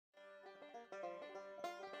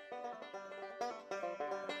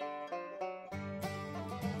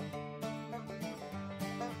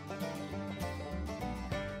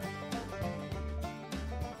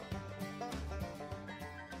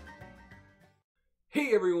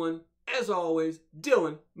Hey everyone, as always,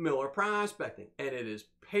 Dylan Miller Prospecting, and it is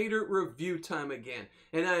Paydirt review time again.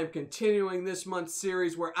 And I am continuing this month's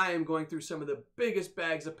series where I am going through some of the biggest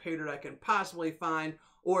bags of Paydirt I can possibly find,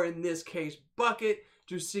 or in this case, bucket,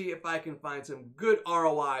 to see if I can find some good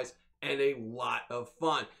ROIs and a lot of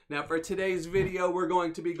fun. Now for today's video, we're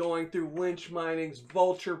going to be going through Lynch Mining's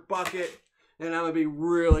Vulture bucket, and I'm going to be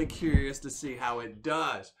really curious to see how it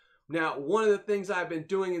does. Now, one of the things I've been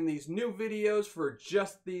doing in these new videos for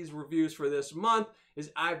just these reviews for this month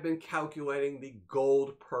is I've been calculating the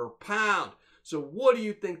gold per pound. So what do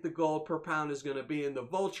you think the gold per pound is going to be in the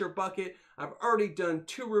Vulture bucket? I've already done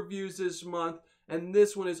 2 reviews this month, and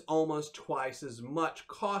this one is almost twice as much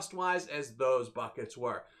cost-wise as those buckets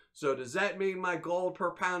were. So does that mean my gold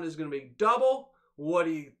per pound is going to be double? What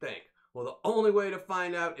do you think? Well, the only way to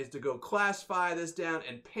find out is to go classify this down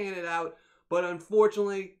and pan it out. But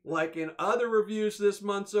unfortunately, like in other reviews this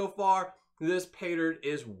month so far, this Paydirt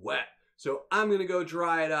is wet. So I'm going to go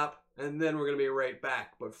dry it up, and then we're going to be right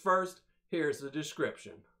back. But first, here's the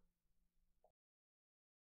description.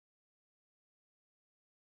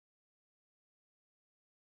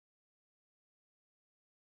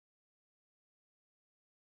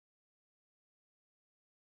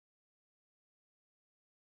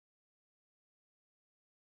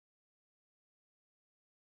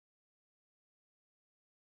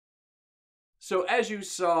 So as you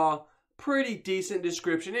saw, pretty decent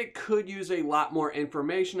description. It could use a lot more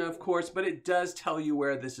information, of course, but it does tell you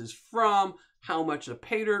where this is from, how much the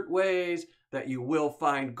Paydirt weighs, that you will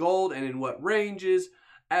find gold and in what ranges,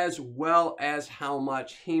 as well as how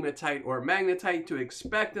much hematite or magnetite to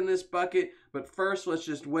expect in this bucket. But first, let's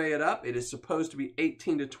just weigh it up. It is supposed to be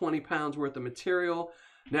 18 to 20 pounds worth of material.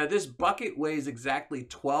 Now, this bucket weighs exactly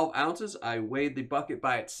 12 ounces. I weighed the bucket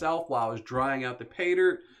by itself while I was drying out the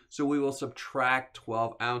Paydirt. So we will subtract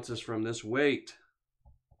 12 ounces from this weight.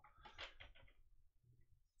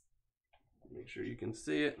 Make sure you can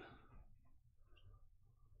see it.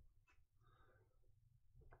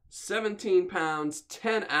 17 pounds,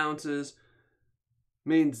 10 ounces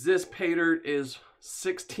means this Paydirt is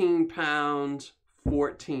 16 pounds,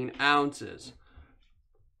 14 ounces.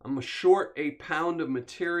 I'm short a pound of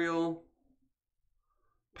material,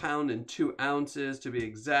 pound and 2 ounces to be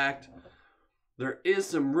exact. There is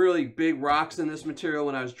some really big rocks in this material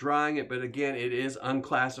when I was drying it, but again, it is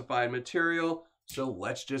unclassified material. So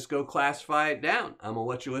let's just go classify it down. I'm gonna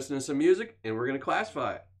let you listen to some music and we're gonna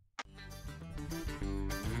classify it.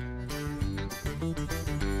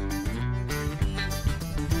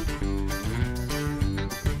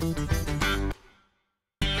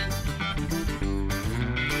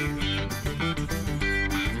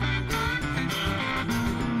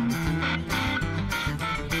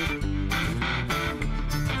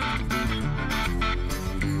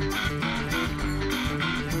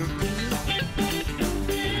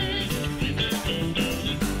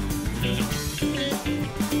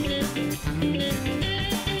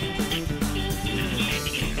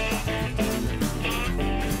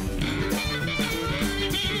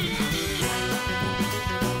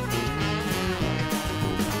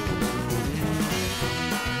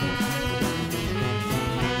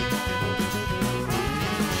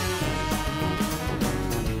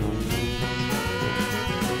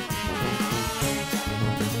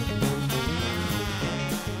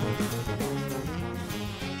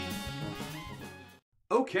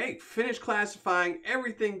 Okay, finished classifying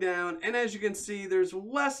everything down, and as you can see, there's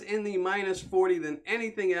less in the -40 than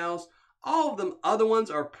anything else. All of them other ones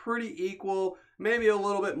are pretty equal, maybe a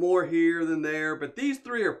little bit more here than there, but these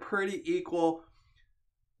 3 are pretty equal,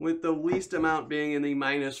 with the least amount being in the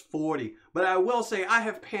 -40. But I will say I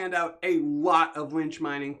have panned out a lot of Lynch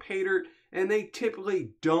Mining Paydirt, and they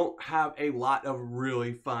typically don't have a lot of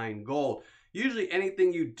really fine gold. Usually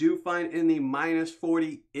anything you do find in the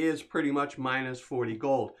 -40 is pretty much -40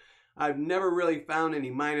 gold. I've never really found any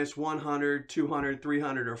 -100, 200,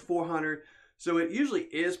 300, or 400. So it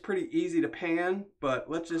usually is pretty easy to pan, but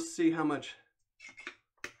let's just see how much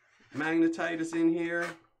magnetite is in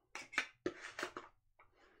here.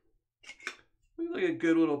 Looks like a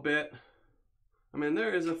good little bit. I mean,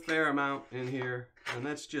 there is a fair amount in here, and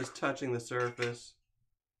that's just touching the surface.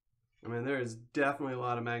 I mean, there is definitely a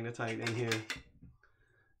lot of magnetite in here.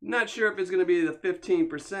 Not sure if it's going to be the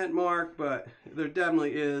 15% mark, but there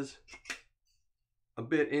definitely is a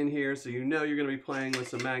bit in here, so you know you're going to be playing with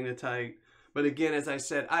some magnetite. But again, as I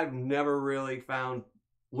said, I've never really found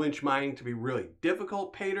Lynch Mining to be really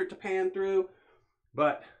difficult Paydirt to pan through,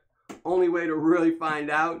 but only way to really find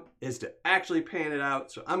out is to actually pan it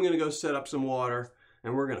out. So I'm going to go set up some water,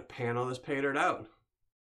 and we're going to pan all this Paydirt out.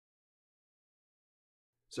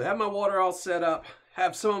 So I have my water all set up,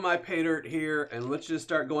 have some of my pay dirt here, and let's just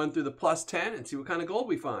start going through the plus 10 and see what kind of gold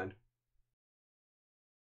we find.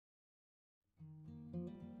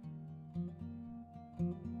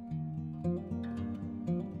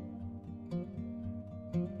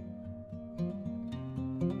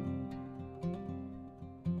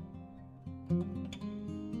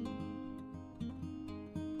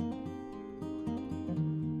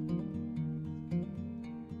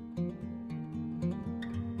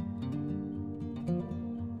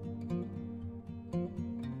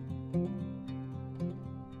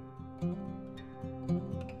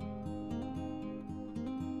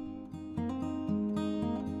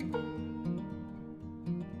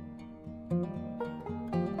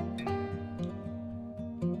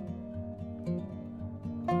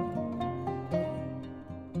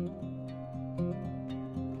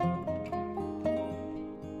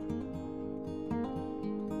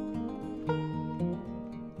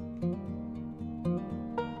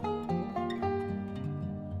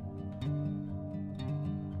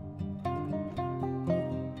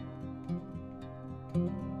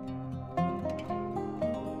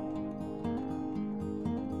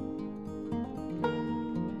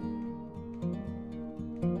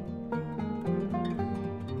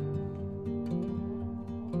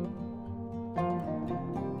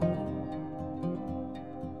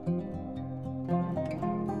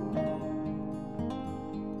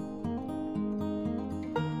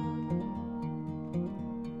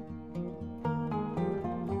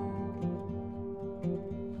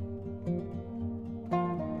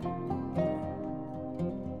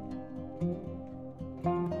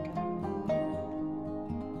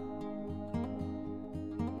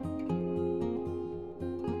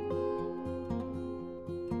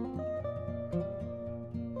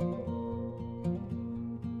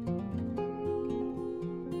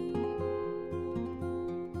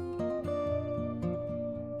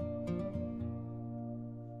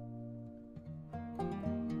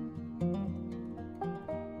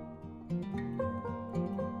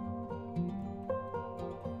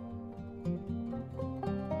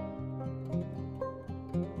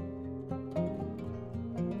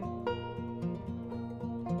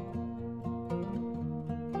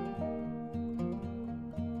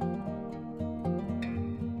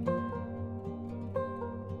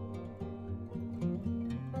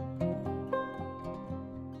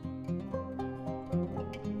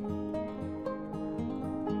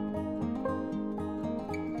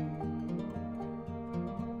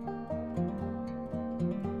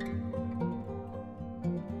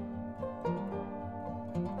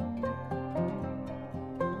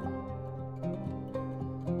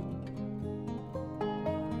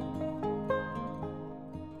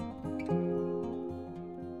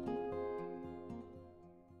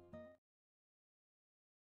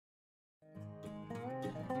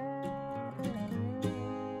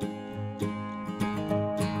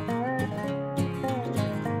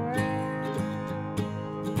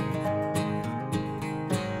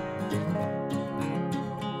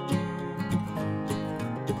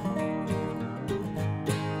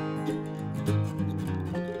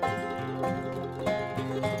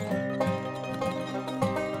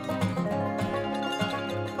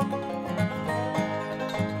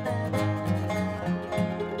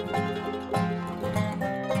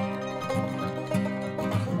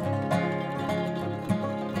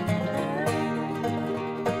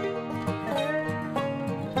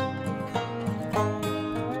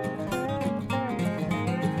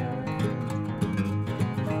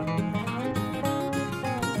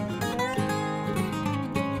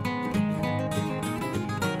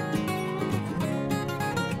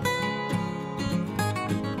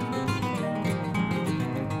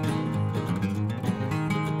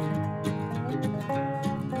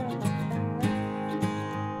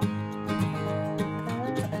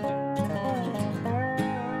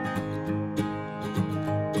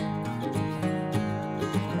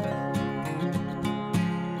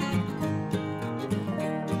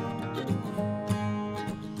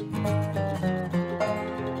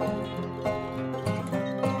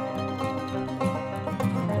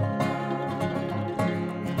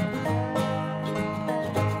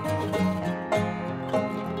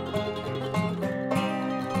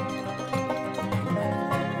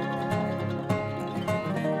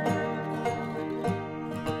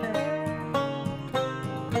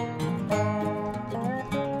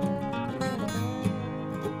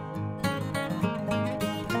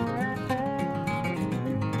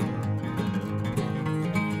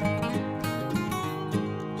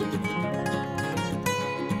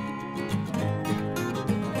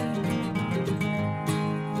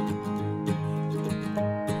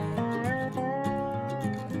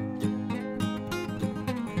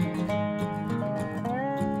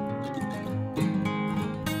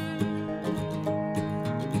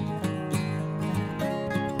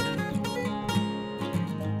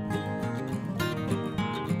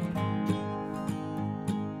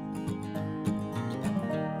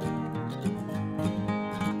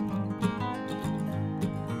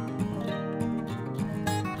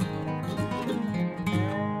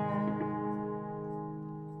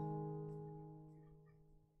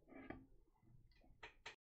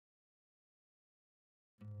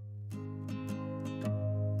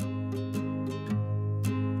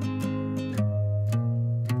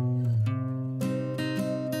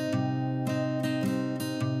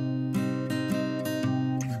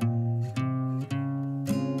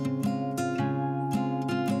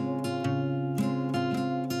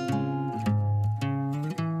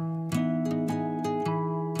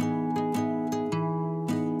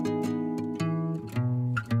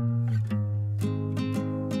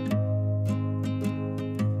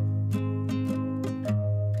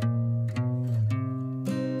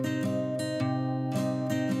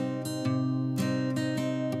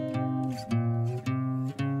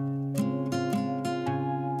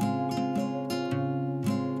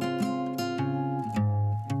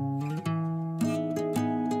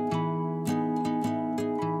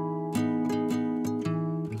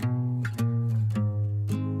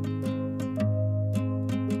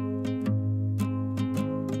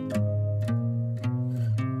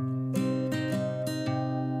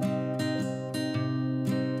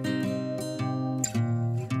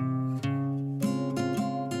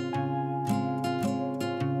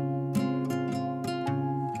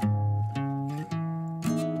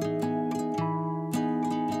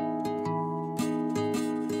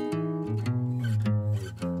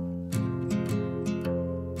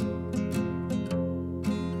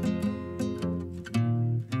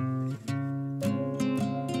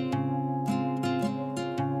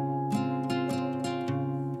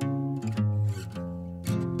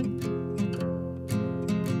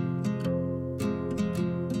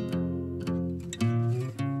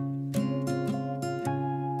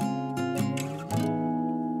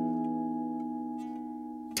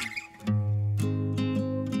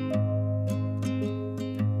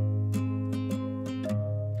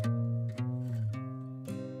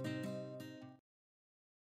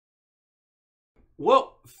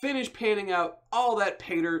 Well, finished panning out all that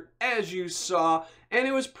Paydirt as you saw, and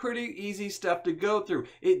it was pretty easy stuff to go through.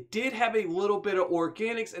 It did have a little bit of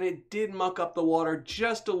organics and it did muck up the water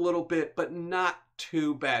just a little bit, but not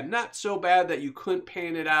too bad. Not so bad that you couldn't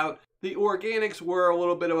pan it out. The organics were a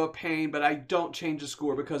little bit of a pain, but I don't change the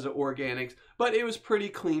score because of organics. But it was pretty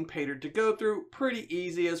clean Paydirt to go through, pretty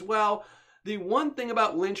easy as well. The one thing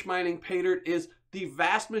about Lynch mining Paydirt is the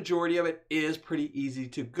vast majority of it is pretty easy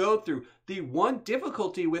to go through. The one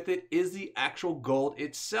difficulty with it is the actual gold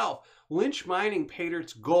itself. Lynch mining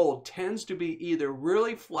Paydirt's gold tends to be either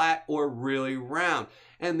really flat or really round.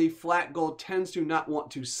 And the flat gold tends to not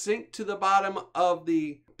want to sink to the bottom of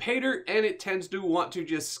the Paydirt, and it tends to want to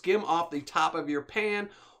just skim off the top of your pan,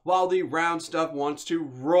 while the round stuff wants to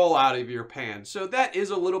roll out of your pan. So that is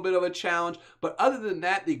a little bit of a challenge, but other than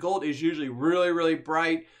that, the gold is usually really, really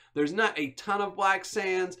bright. There's not a ton of black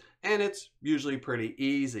sands, and it's usually pretty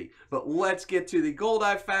easy. But let's get to the gold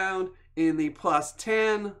I found in the plus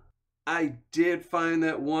 10. I did find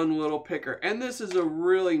that one little picker, and this is a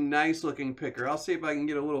really nice looking picker. I'll see if I can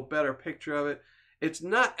get a little better picture of it. It's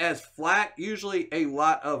not as flat. Usually a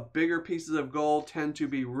lot of bigger pieces of gold tend to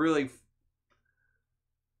be really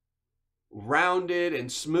rounded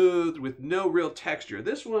and smooth with no real texture.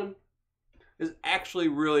 This one is actually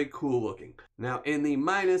really cool looking. Now in the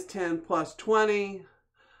minus 10 plus 20,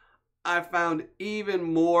 I found even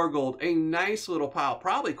more gold. A nice little pile,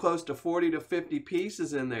 probably close to 40 to 50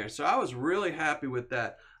 pieces in there. So I was really happy with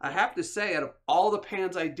that. I have to say, out of all the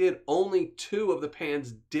pans I did, only 2 of the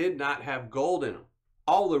pans did not have gold in them.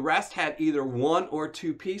 All the rest had either 1 or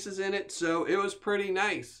 2 pieces in it, so it was pretty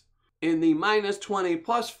nice. In the minus 20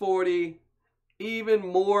 plus 40, even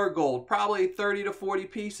more gold, probably 30 to 40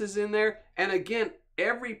 pieces in there. And again,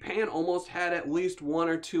 every pan almost had at least 1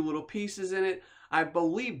 or 2 little pieces in it. I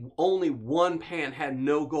believe only one pan had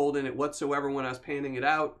no gold in it whatsoever when I was panning it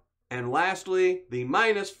out. And lastly, the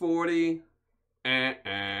minus 40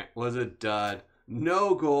 was a dud.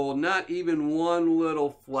 No gold, not even one little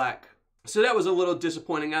fleck. So that was a little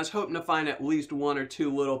disappointing. I was hoping to find at least 1 or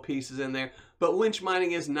 2 little pieces in there, but Lynch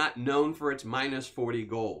mining is not known for its minus 40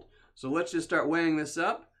 gold. So let's just start weighing this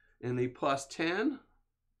up in the plus 10.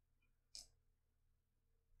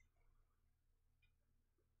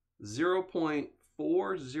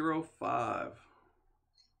 0.405.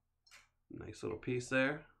 Nice little piece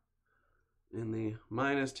there. In the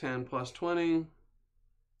minus 10 plus 20.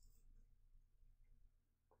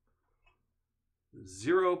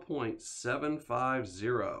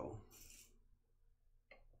 0.750.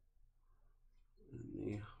 In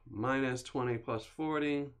the minus 20 plus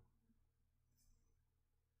 40.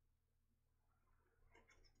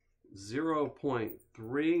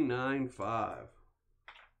 0.395.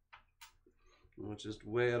 We'll just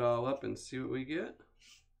weigh it all up and see what we get.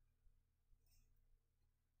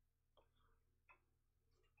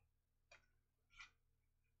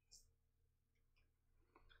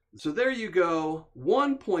 So there you go,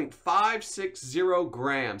 1.560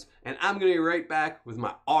 grams. And I'm going to be right back with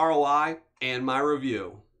my ROI and my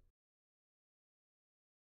review.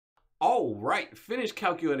 All right, finished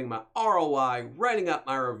calculating my ROI, writing up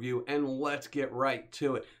my review, and let's get right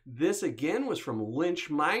to it. This again was from Lynch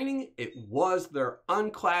Mining. It was their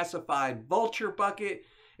unclassified Vulture bucket.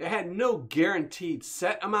 It had no guaranteed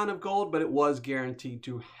set amount of gold, but it was guaranteed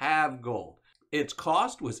to have gold. Its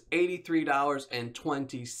cost was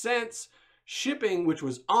 $83.20. Shipping, which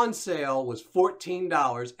was on sale, was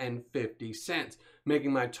 $14.50,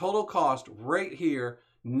 making my total cost right here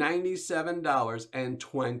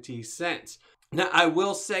 $97.20. Now, I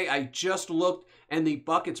will say I just looked and the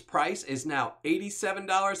bucket's price is now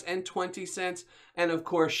 $87.20. And of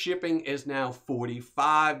course, shipping is now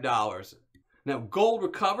 $45. Now, gold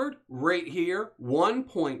recovered right here,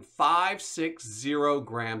 1.560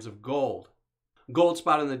 grams of gold. Gold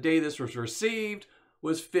spot on the day this was received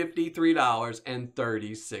was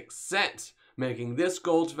 $53.36, making this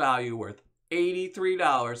gold's value worth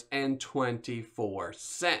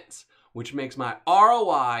 $83.24, which makes my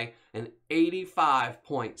ROI an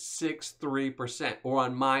 85.63%, or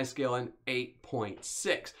on my scale, an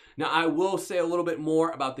 8.6. Now, I will say a little bit more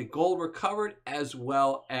about the gold recovered as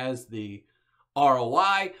well as the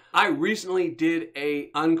ROI. I recently did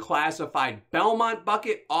a unclassified Belmont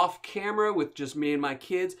bucket off camera with just me and my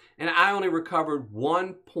kids, and I only recovered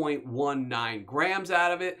 1.19 grams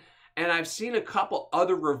out of it. And I've seen a couple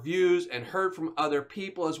other reviews and heard from other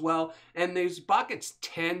people as well. And these buckets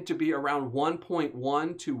tend to be around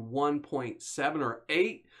 1.1 to 1.7 or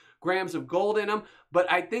 8 grams of gold in them, but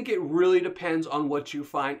I think it really depends on what you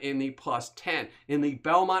find in the plus 10. In the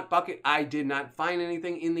Belmont bucket, I did not find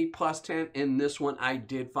anything in the plus 10. In this one, I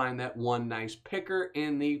did find that one nice picker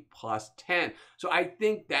in the plus 10. So I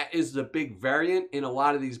think that is the big variant in a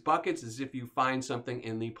lot of these buckets, is if you find something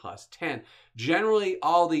in the plus 10. Generally,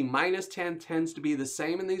 all the minus 10 tends to be the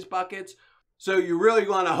same in these buckets. So you really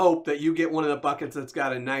want to hope that you get one of the buckets that's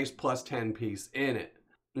got a nice plus 10 piece in it.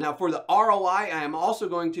 Now for the ROI, I am also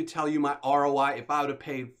going to tell you my ROI if I would have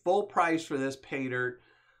paid full price for this Paydirt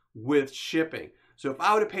with shipping. So if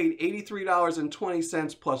I would have paid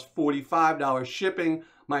 $83.20 plus $45 shipping,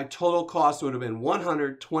 my total cost would have been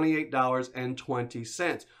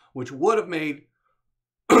 $128.20, which would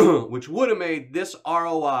have made this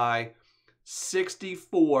ROI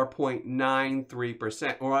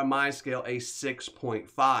 64.93%, or on my scale, a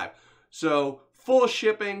 6.5. So full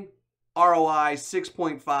shipping, ROI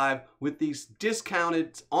 6.5. With these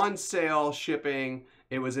discounted on sale shipping,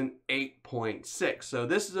 it was an 8.6. So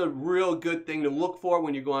this is a real good thing to look for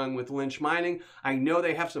when you're going with Lynch Mining. I know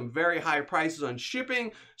they have some very high prices on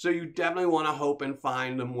shipping, so you definitely want to hope and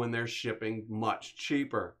find them when they're shipping much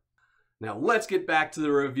cheaper. Now let's get back to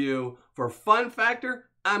the review. For fun factor,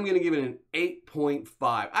 I'm going to give it an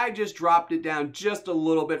 8.5. I just dropped it down just a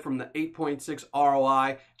little bit from the 8.6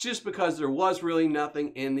 ROI just because there was really nothing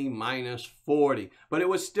in the minus 40. But it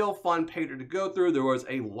was still fun Paydirt to go through. There was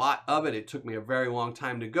a lot of it. It took me a very long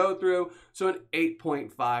time to go through. So an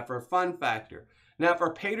 8.5 for fun factor. Now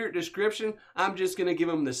for Paydirt description, I'm just going to give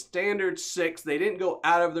them the standard 6. They didn't go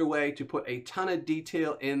out of their way to put a ton of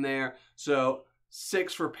detail in there. So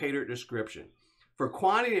 6 for Paydirt description. For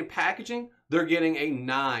quantity and packaging, they're getting a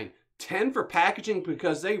 9. 10 for packaging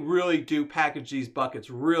because they really do package these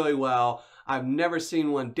buckets really well. I've never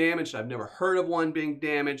seen one damaged. I've never heard of one being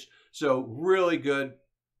damaged. So really good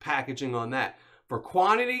packaging on that. For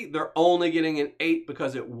quantity, they're only getting an 8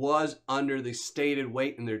 because it was under the stated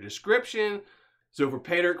weight in their description. So for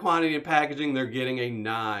Paydirt quantity and packaging, they're getting a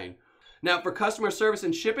 9. Now for customer service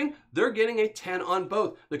and shipping, they're getting a 10 on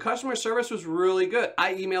both. The customer service was really good.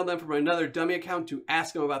 I emailed them from another dummy account to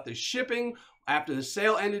ask them about the shipping after the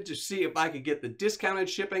sale ended to see if I could get the discounted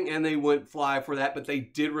shipping, and they wouldn't fly for that, but they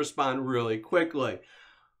did respond really quickly.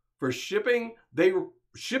 For shipping, they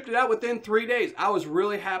shipped it out within 3 days. I was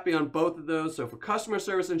really happy on both of those. So for customer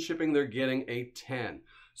service and shipping, they're getting a 10.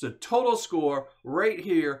 So total score right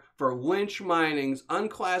here for Lynch Mining's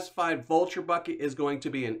Unclassified Vulture bucket is going to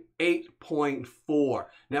be an 8.4.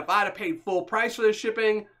 Now, if I'd have paid full price for the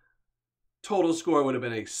shipping, total score would have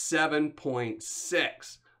been a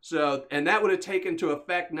 7.6. So, and that would have taken into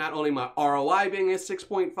effect not only my ROI being a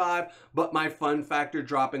 6.5, but my fun factor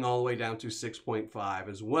dropping all the way down to 6.5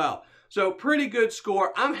 as well. So pretty good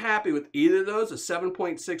score. I'm happy with either of those, a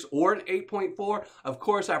 7.6 or an 8.4. Of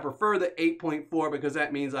course, I prefer the 8.4 because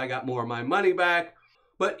that means I got more of my money back.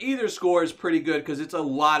 But either score is pretty good because it's a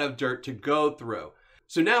lot of dirt to go through.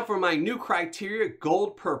 So now for my new criteria,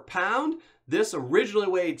 gold per pound. This originally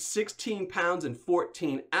weighed 16 pounds and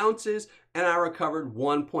 14 ounces, and I recovered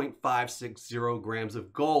 1.560 grams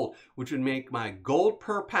of gold, which would make my gold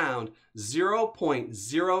per pound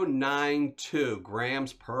 0.092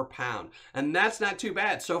 grams per pound. And that's not too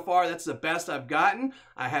bad. So far, that's the best I've gotten.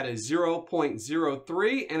 I had a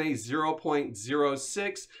 0.03 and a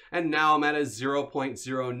 0.06, and now I'm at a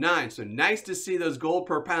 0.09. So nice to see those gold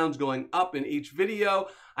per pounds going up in each video.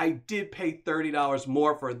 I did pay $30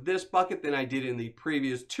 more for this bucket than I did in the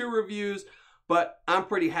previous 2 reviews, but I'm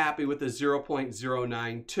pretty happy with the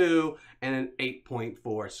 0.092 and an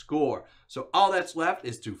 8.4 score. So all that's left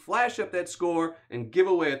is to flash up that score and give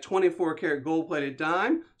away a 24 karat gold plated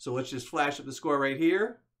dime. So let's just flash up the score right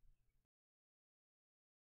here.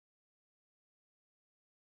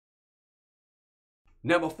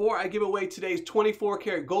 Now, before I give away today's 24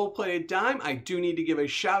 karat gold plated dime, I do need to give a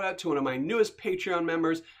shout out to one of my newest Patreon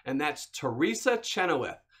members, and that's Teresa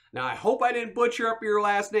Chenoweth. Now, I hope I didn't butcher up your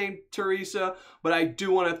last name, Teresa, but I do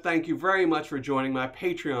want to thank you very much for joining my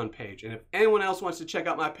Patreon page. And if anyone else wants to check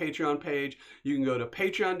out my Patreon page, you can go to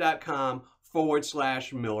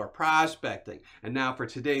patreon.com/Miller Prospecting. And now for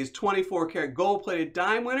today's 24 karat gold plated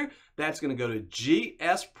dime winner, that's going to go to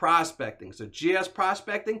GS Prospecting. So GS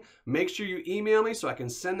Prospecting, make sure you email me so I can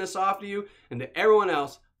send this off to you. And to everyone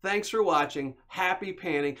else, thanks for watching, happy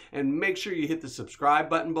panning, and make sure you hit the subscribe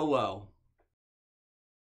button below.